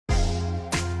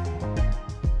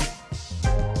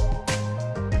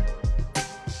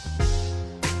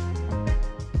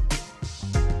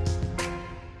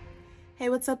Hey,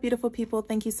 what's up, beautiful people?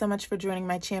 Thank you so much for joining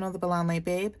my channel, The Balanle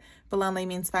Babe. Balanle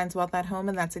means finds wealth at home,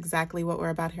 and that's exactly what we're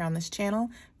about here on this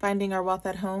channel, finding our wealth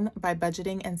at home by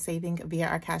budgeting and saving via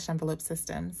our cash envelope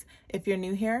systems. If you're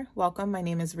new here, welcome. My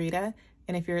name is Rita,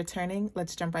 and if you're returning,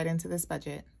 let's jump right into this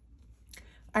budget.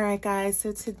 All right, guys,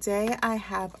 so today I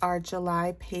have our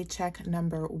July paycheck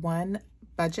number 1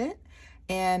 budget,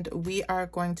 and we are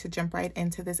going to jump right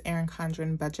into this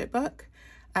Erin budget book.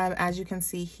 As you can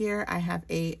see here, I have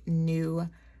a new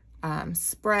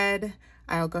spread.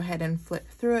 I'll go ahead and flip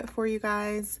through it for you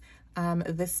guys.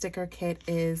 This sticker kit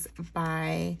is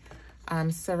by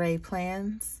Saray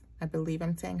Plans. I believe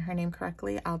I'm saying her name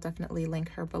correctly. I'll definitely link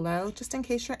her below just in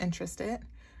case you're interested.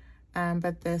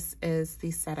 But this is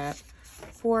the setup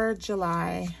for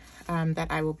July that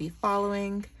I will be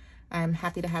following. I'm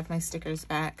happy to have my stickers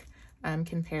back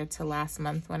compared to last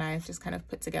month when I just kind of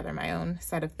put together my own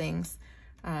set of things.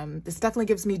 This definitely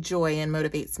gives me joy and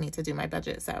motivates me to do my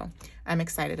budget, so I'm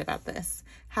excited about this.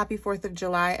 Happy 4th of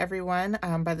July, everyone.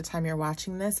 By the time you're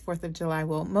watching this, 4th of July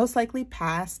will most likely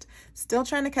pass. Still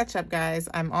trying to catch up, guys.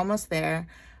 I'm almost there.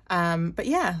 But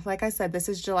yeah, like I said, this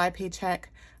is July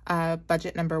paycheck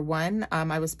budget number 1.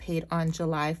 I was paid on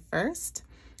July 1st.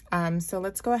 So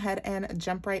let's go ahead and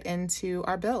jump right into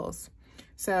our bills.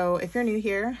 So if you're new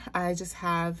here, I just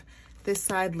have this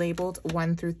side labeled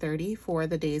 1 through 30 for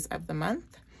the days of the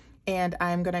month. And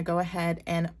I'm gonna go ahead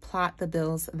and plot the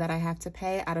bills that I have to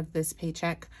pay out of this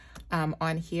paycheck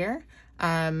on here.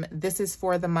 This is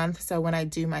for the month, so when I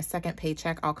do my second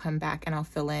paycheck, I'll come back and I'll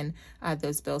fill in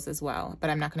those bills as well.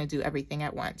 But I'm not gonna do everything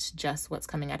at once, just what's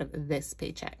coming out of this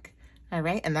paycheck. All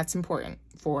right, and that's important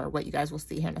for what you guys will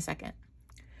see here in a second.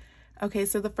 Okay,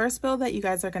 so the first bill that you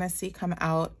guys are gonna see come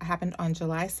out happened on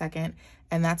July 2nd,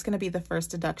 and that's gonna be the first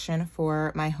deduction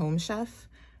for my Home Chef,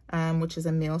 which is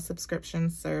a meal subscription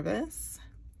service.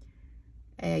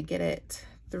 I get it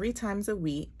 3 times a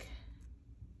week,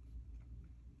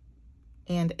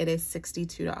 and it is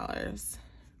 $62.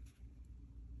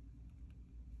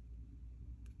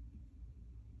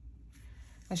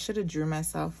 I should have drew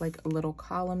myself like little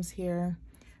columns here.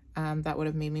 That would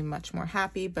have made me much more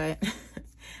happy, but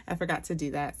I forgot to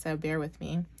do that, so bear with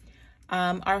me.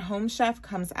 Our Home Chef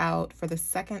comes out for the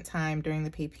second time during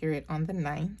the pay period on the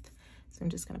 9th. So I'm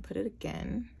just gonna put it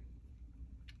again.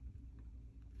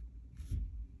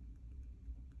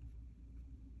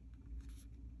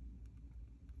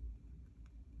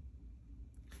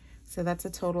 So that's a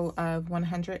total of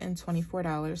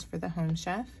 $124 for the Home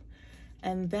Chef.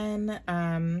 And then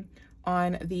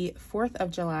on the 4th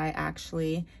of July,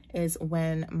 actually, is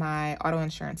when my auto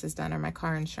insurance is done, or my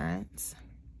car insurance.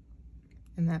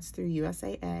 And that's through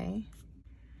USAA.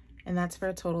 And that's for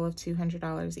a total of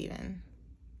 $200 even.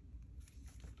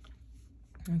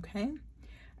 Okay.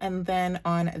 And then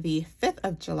on the 5th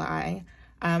of July,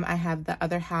 I have the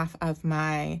other half of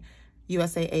my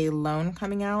USAA loan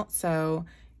coming out. So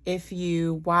if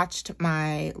you watched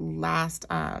my last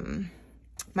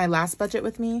budget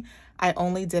with me, I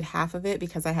only did half of it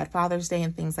because I had Father's Day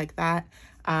and things like that.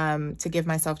 To give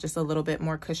myself just a little bit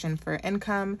more cushion for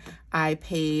income, I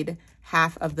paid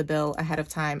half of the bill ahead of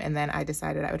time, and then I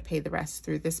decided I would pay the rest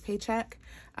through this paycheck.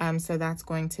 So that's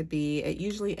going to be, it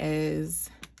usually is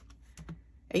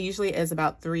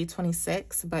about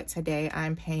 $326, but today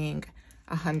I'm paying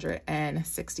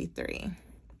 $163.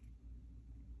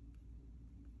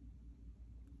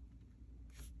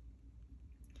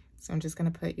 So I'm just gonna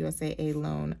put USAA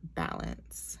loan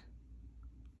balance.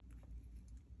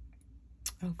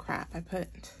 Oh crap, I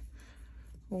put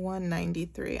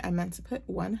 193. I meant to put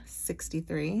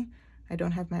 163. I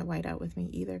don't have my whiteout with me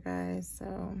either, guys,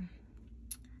 so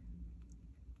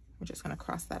we're just gonna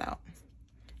cross that out.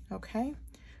 Okay,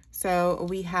 so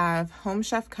we have Home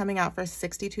Chef coming out for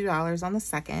 $62 on the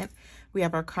 2nd. We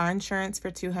have our car insurance for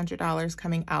 $200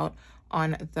 coming out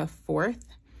on the 4th.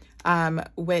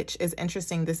 Which is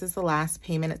interesting. This is the last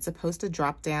payment. It's supposed to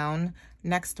drop down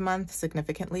next month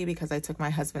significantly because I took my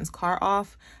husband's car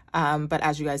off. But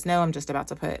as you guys know, I'm just about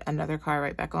to put another car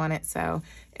right back on it. So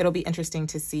it'll be interesting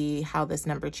to see how this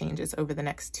number changes over the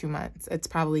next 2 months. It's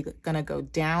probably going to go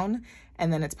down,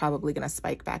 and then it's probably going to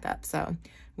spike back up. So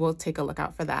we'll take a look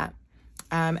out for that.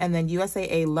 And then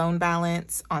USAA loan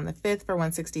balance on the 5th for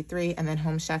 $163, and then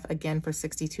Home Chef again for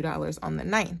 $62 on the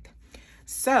 9th.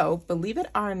 So believe it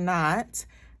or not,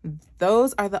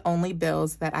 those are the only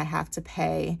bills that I have to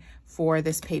pay for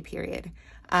this pay period.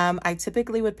 I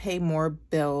typically would pay more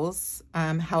bills.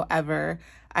 However,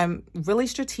 I'm really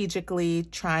strategically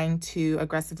trying to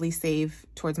aggressively save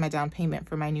towards my down payment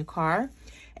for my new car.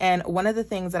 And one of the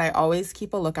things that I always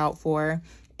keep a lookout for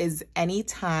is any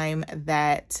time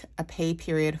that a pay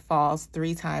period falls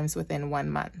 3 times within 1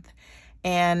 month.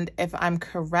 And if I'm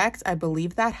correct, I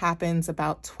believe that happens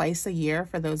about twice a year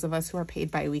for those of us who are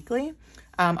paid biweekly.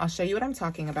 I'll show you what I'm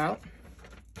talking about.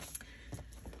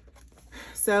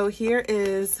 So here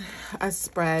is a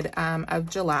spread of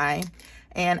July.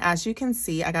 And as you can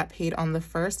see, I got paid on the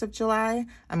 1st of July.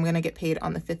 I'm going to get paid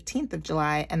on the 15th of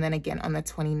July and then again on the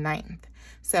 29th.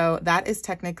 So that is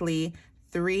technically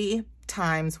 3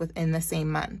 times within the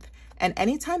same month. And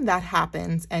anytime that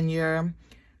happens and you're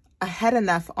ahead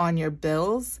enough on your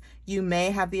bills, you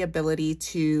may have the ability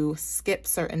to skip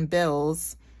certain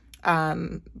bills,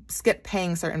 skip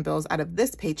paying certain bills out of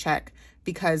this paycheck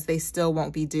because they still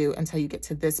won't be due until you get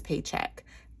to this paycheck.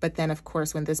 But then, of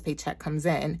course, when this paycheck comes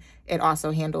in, it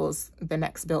also handles the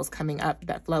next bills coming up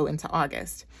that flow into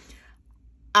August.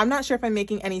 I'm not sure if I'm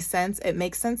making any sense. It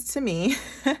makes sense to me.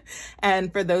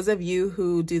 And for those of you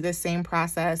who do the same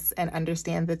process and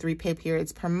understand the 3 pay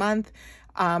periods per month,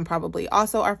 probably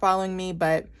also are following me.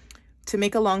 But to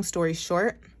make a long story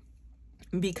short,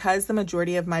 because the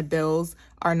majority of my bills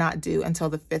are not due until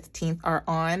the 15th are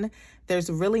on, there's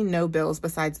really no bills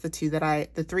besides the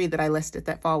 3 that I listed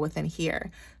that fall within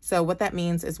here. So what that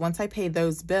means is once I pay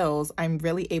those bills, I'm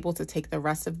really able to take the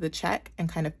rest of the check and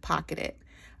kind of pocket it.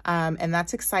 And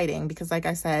that's exciting because, like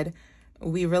I said,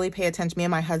 we really pay attention, me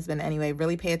and my husband anyway,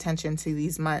 really pay attention to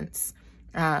these months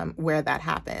where that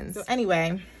happens. So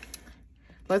anyway,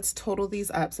 let's total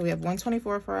these up. So we have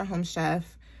 $124 for our home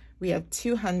chef. We have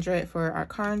 $200 for our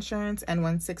car insurance and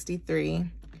 $163,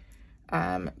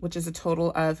 which is a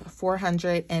total of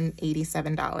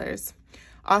 $487.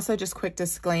 Also, just quick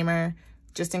disclaimer,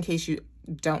 just in case you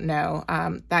don't know,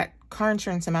 that car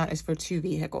insurance amount is for 2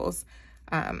 vehicles.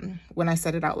 When I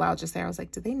said it out loud just there, I was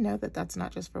like, do they know that that's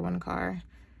not just for 1 car?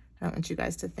 I don't want you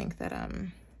guys to think that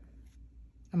I'm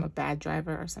a bad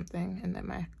driver or something and that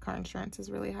my car insurance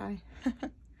is really high.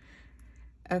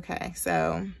 Okay,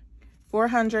 so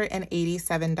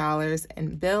 $487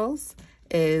 in bills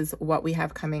is what we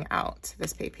have coming out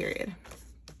this pay period.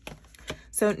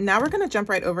 So now we're going to jump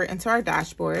right over into our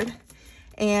dashboard,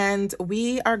 and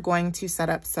we are going to set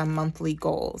up some monthly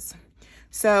goals.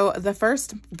 So the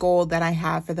first goal that I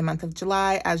have for the month of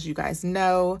July, as you guys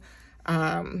know,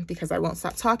 because I won't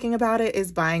stop talking about it,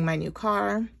 is buying my new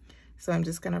car. So I'm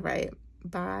just going to write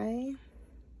buy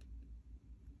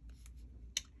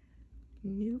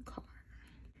new car.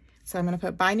 So I'm going to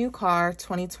put buy new car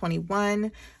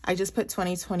 2021. I just put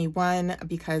 2021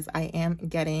 because I am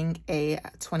getting a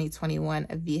 2021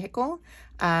 vehicle.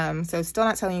 So still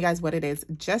not telling you guys what it is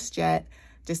just yet,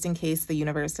 just in case the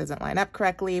universe doesn't line up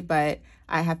correctly, but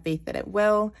I have faith that it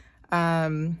will.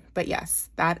 But yes,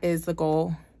 that is the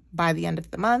goal by the end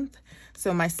of the month.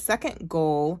 So my second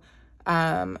goal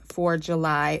for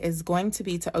July is going to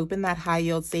be to open that high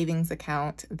yield savings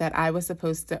account that I was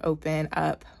supposed to open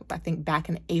up, I think back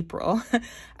in April.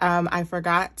 I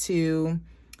forgot to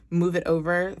move it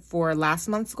over for last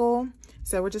month's goal.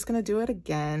 So we're just going to do it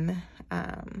again.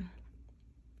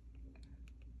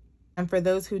 And for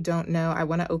those who don't know, I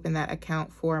want to open that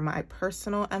account for my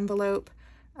personal envelope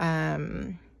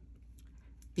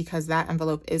because that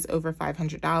envelope is over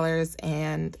 $500,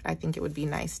 and I think it would be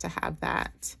nice to have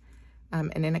that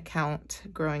in an account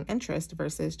growing interest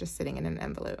versus just sitting in an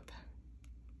envelope.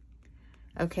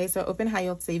 Okay, so open high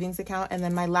yield savings account. And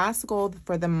then my last goal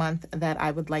for the month that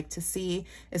I would like to see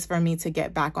is for me to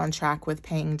get back on track with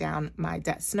paying down my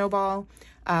debt snowball.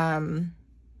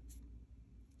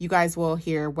 You guys will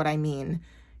hear what I mean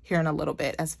here in a little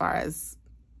bit as far as,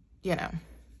 you know,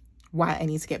 why I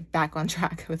need to get back on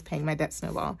track with paying my debt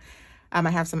snowball. I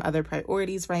have some other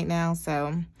priorities right now,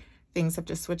 so things have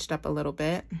just switched up a little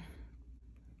bit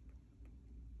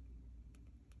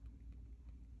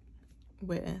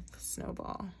with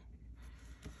snowball.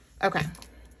 Okay,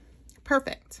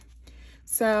 perfect.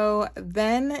 So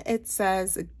then it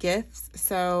says gifts.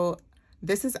 So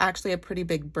this is actually a pretty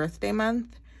big birthday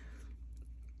month.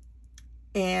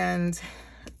 And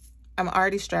I'm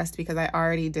already stressed because I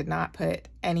already did not put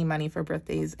any money for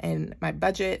birthdays in my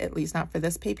budget, at least not for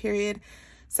this pay period.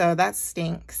 So that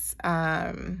stinks.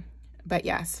 But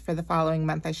yes, for the following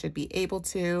month, I should be able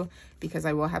to, because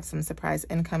I will have some surprise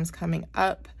incomes coming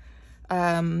up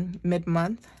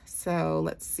mid-month. So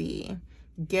let's see.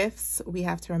 Gifts, we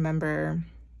have to remember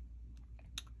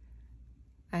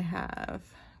I have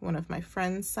one of my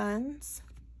friend's sons.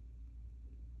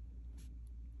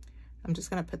 I'm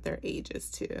just going to put their ages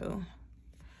too.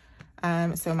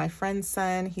 So my friend's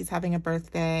son, he's having a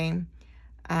birthday.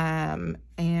 And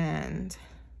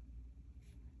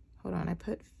hold on, I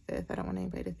put 5th. I don't want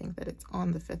anybody to think that it's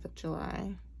on the 5th of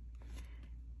July.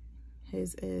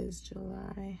 His is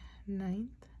July 9th.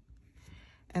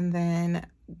 And then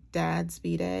Dad's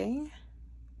B-Day.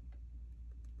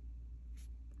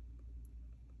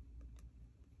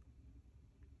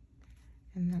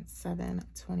 And that's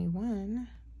 7/21.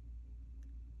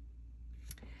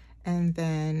 And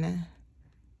then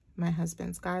my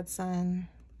husband's godson.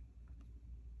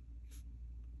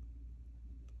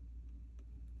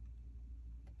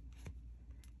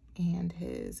 And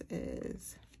his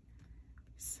is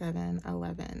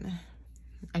 7/11.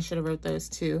 I should have wrote those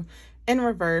two in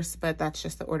reverse, but that's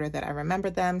just the order that I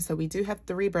remembered them. So we do have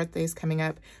 3 birthdays coming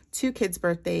up, 2 kids'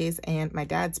 birthdays and my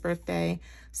dad's birthday.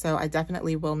 So I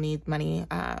definitely will need money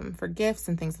for gifts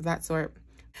and things of that sort.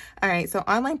 All right, so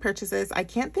online purchases. I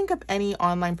can't think of any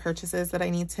online purchases that I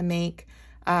need to make,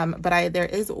 but there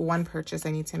is one purchase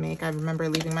I need to make. I remember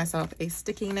leaving myself a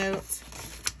sticky note,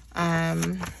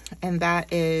 and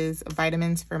that is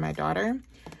vitamins for my daughter.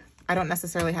 I don't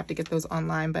necessarily have to get those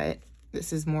online, but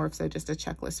this is more so just a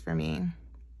checklist for me.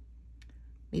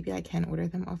 Maybe I can order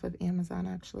them off of Amazon,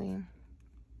 actually.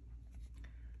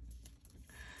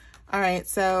 All right,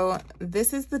 so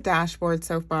this is the dashboard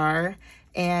so far,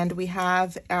 and we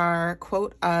have our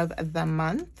quote of the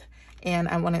month, and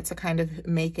I wanted to kind of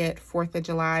make it 4th of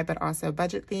July, but also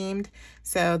budget themed.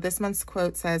 So this month's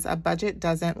quote says, "A budget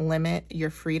doesn't limit your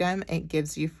freedom, it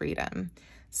gives you freedom."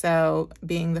 So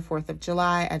being the 4th of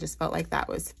July, I just felt like that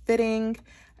was fitting.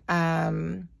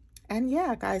 And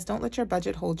yeah, guys, don't let your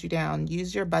budget hold you down.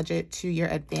 Use your budget to your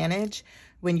advantage.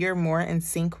 When you're more in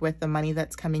sync with the money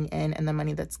that's coming in and the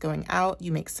money that's going out,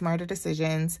 you make smarter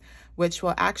decisions, which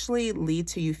will actually lead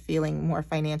to you feeling more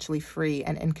financially free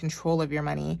and in control of your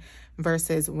money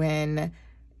versus when,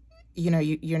 you know,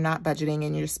 you're not budgeting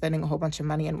and you're spending a whole bunch of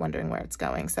money and wondering where it's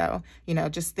going. So, you know,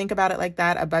 just think about it like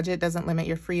that. A budget doesn't limit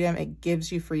your freedom. It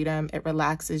gives you freedom. It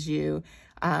relaxes you.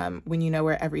 When you know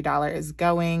where every dollar is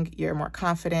going, you're more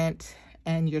confident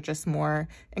and you're just more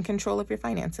in control of your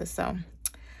finances. So,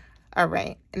 all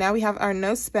right, now we have our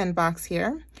no spend box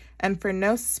here. And for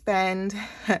no spend,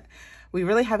 we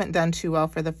really haven't done too well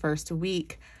for the first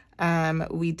week.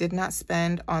 We did not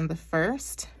spend on the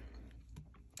 1st.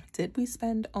 Did we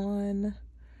spend on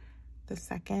the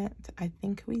 2nd? I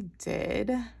think we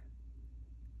did.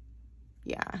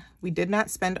 Yeah, we did not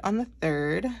spend on the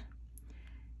 3rd.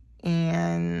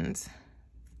 And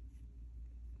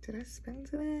did I spend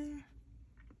today?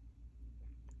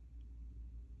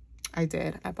 I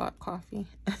did. I bought coffee.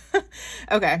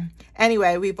 Okay.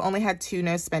 Anyway, we've only had 2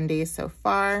 no spend days so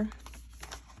far.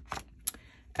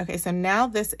 Okay, so now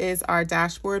this is our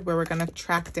dashboard where we're going to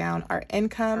track down our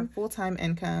income, our full-time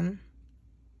income.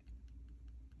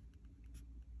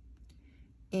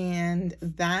 And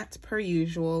that, per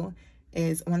usual,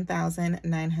 is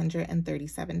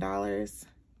 $1,937.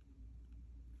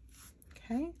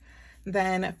 Okay.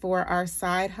 Then for our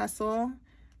side hustle,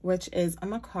 which is a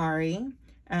Macari,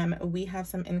 we have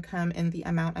some income in the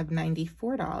amount of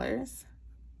 $94.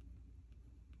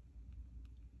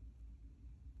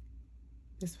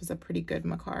 This was a pretty good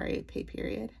Macari pay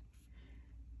period.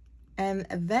 And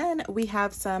then we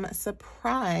have some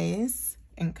surprise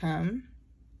income.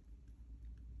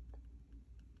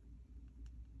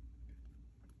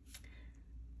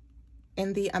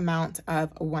 In the amount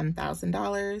of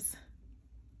 $1,000.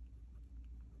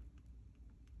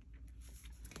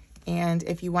 And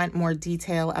if you want more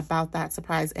detail about that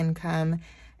surprise income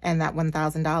and that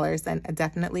 $1,000, then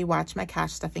definitely watch my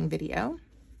cash stuffing video.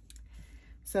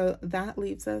 So that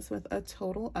leaves us with a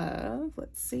total of,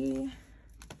 let's see,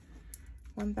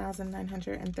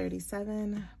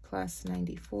 1,937 plus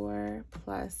 94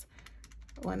 plus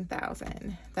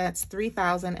 1,000. That's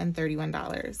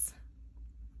 $3,031.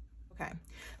 Okay,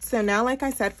 so now, like I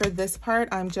said, for this part,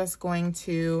 I'm just going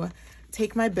to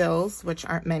take my bills, which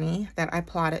aren't many, that I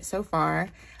plotted so far,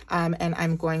 and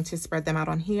I'm going to spread them out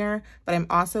on here, but I'm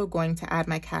also going to add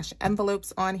my cash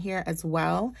envelopes on here as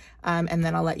well, and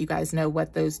then I'll let you guys know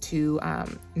what those 2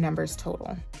 numbers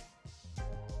total.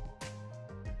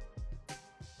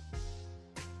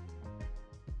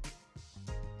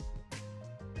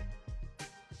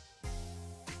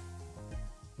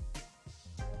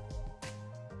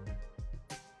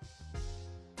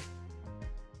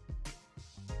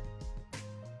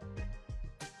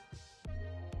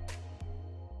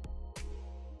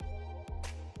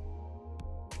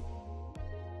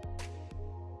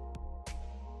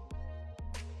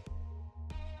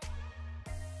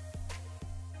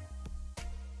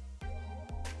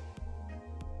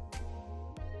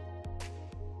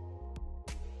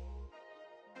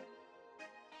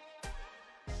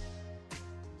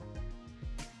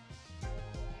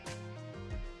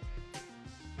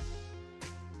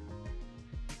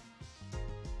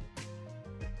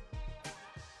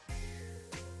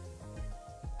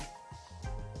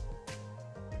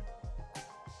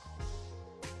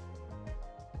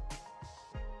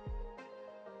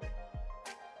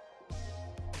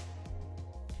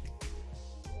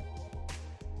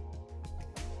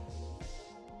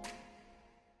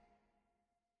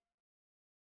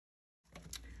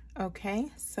 Okay,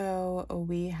 so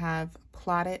we have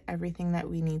plotted everything that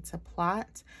we need to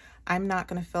plot. I'm not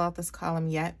going to fill out this column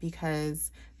yet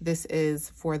because this is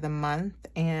for the month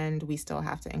and we still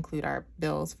have to include our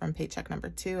bills from paycheck number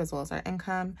 2 as well as our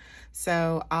income.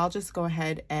 So I'll just go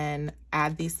ahead and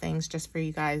add these things just for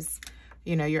you guys,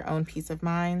 you know, your own peace of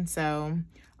mind. So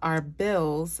our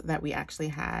bills that we actually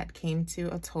had came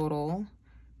to a total,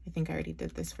 I think I already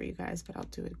did this for you guys, but I'll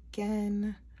do it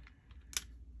again.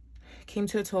 Came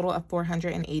to a total of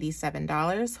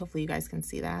 $487. Hopefully you guys can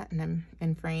see that, and I'm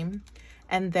in frame.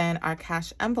 And then our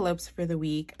cash envelopes for the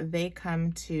week, they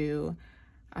come to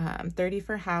 30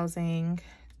 for housing,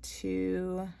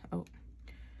 30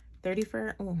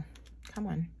 for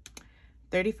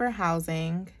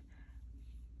housing,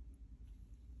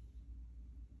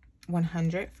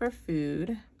 100 for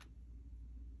food,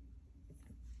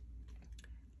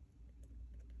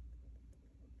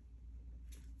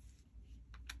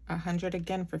 $100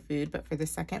 again for food, but for the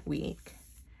second week.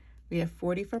 We have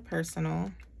 40 for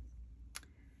personal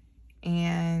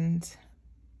and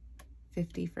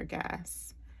 50 for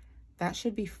gas. That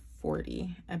should be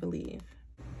 40, I believe.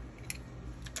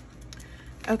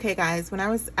 Okay, guys, when I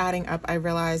was adding up, I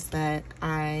realized that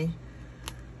I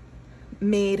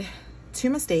made 2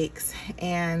 mistakes,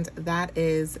 and that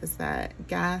is that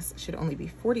gas should only be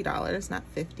 $40, not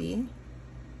 $50.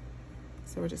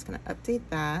 So we're just gonna update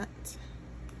that.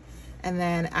 And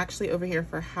then actually over here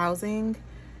for housing,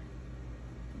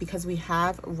 because we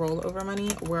have rollover money,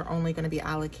 we're only going to be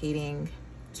allocating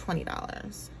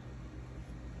 $20.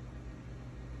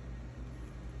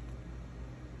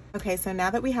 Okay, so now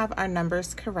that we have our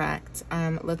numbers correct,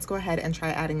 let's go ahead and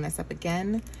try adding this up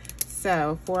again.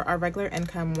 So for our regular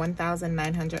income,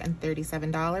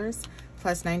 $1,937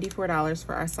 plus $94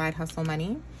 for our side hustle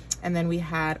money. And then we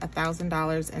had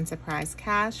 $1,000 in surprise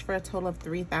cash for a total of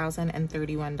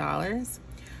 $3,031.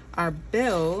 Our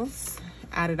bills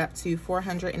added up to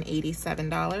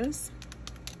 $487.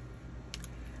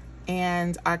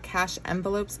 And our cash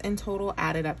envelopes in total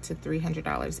added up to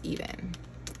 $300 even.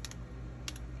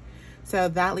 So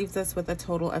that leaves us with a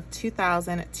total of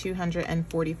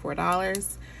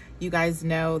 $2,244. You guys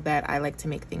know that I like to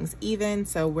make things even,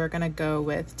 so we're gonna go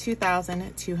with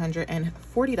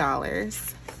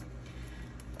 $2,240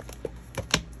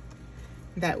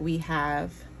 that we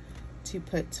have to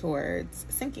put towards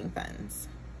sinking funds.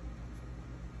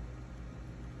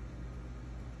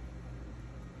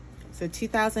 So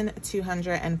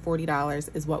 $2,240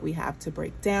 is what we have to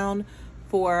break down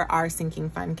for our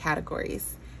sinking fund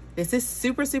categories. This is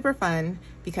super, super fun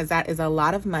because that is a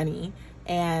lot of money,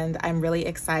 and I'm really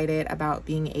excited about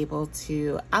being able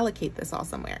to allocate this all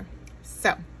somewhere.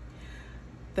 So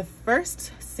the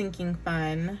first sinking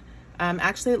fund,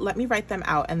 actually, let me write them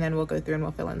out and then we'll go through and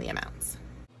we'll fill in the amounts.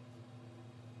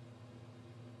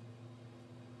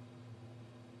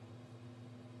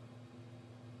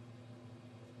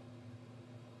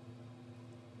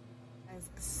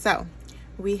 So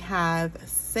we have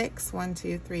 6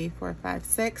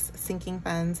 sinking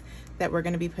funds that we're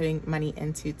going to be putting money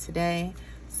into today.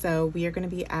 So we are going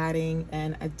to be adding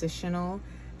an additional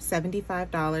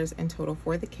 $75 in total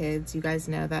for the kids. You guys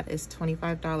know that is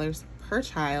 $25 per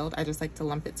child. I just like to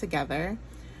lump it together.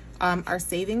 Our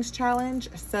savings challenge.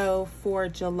 So for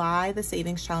July, the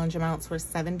savings challenge amounts were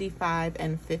 $75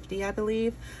 and $50, I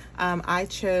believe. I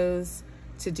chose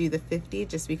to do the 50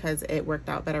 just because it worked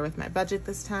out better with my budget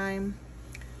this time.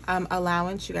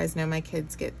 Allowance, you guys know my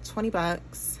kids get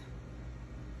 $20,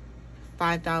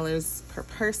 $5 per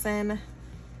person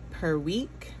per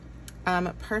week.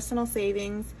 Personal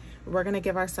savings, we're gonna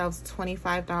give ourselves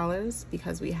 $25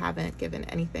 because we haven't given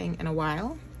anything in a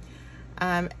while.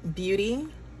 Beauty,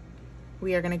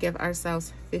 we are gonna give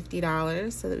ourselves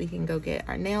 $50 so that we can go get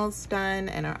our nails done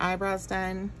and our eyebrows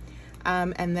done.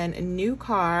 And then a new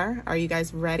car, are you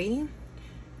guys ready?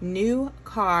 New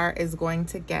car is going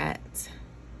to get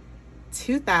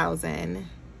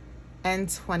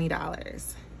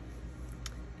 $2,020.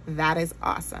 That is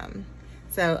awesome.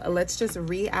 So let's just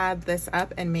re-add this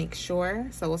up and make sure.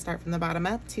 So we'll start from the bottom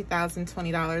up.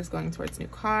 $2,020 going towards new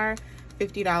car,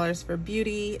 $50 for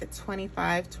beauty,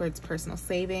 $25 towards personal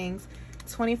savings,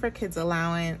 $20 for kids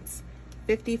allowance,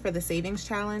 $50 for the savings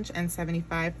challenge, and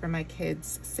 $75 for my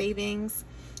kids' savings.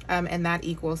 And that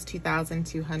equals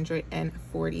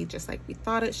 $2,240, just like we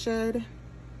thought it should.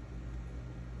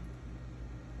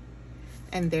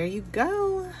 And there you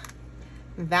go.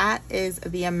 That is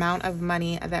the amount of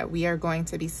money that we are going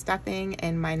to be stuffing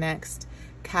in my next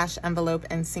cash envelope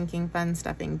and sinking fund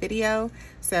stuffing video.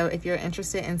 So if you're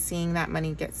interested in seeing that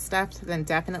money get stuffed, then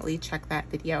definitely check that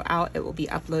video out. It will be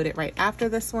uploaded right after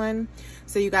this one.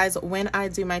 So you guys, when I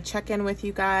do my check-in with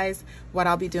you guys, what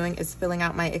I'll be doing is filling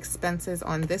out my expenses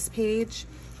on this page.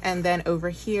 And then over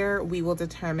here, we will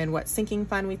determine what sinking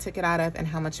fund we took it out of and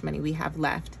how much money we have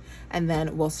left. And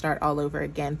then we'll start all over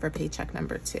again for paycheck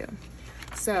number 2.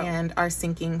 So, and our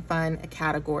sinking fund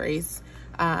categories,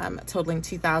 totaling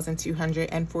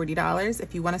 $2,240.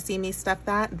 If you want to see me stuff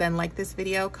that, then like this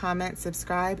video, comment,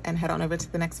 subscribe, and head on over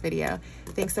to the next video.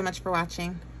 Thanks so much for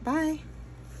watching. Bye.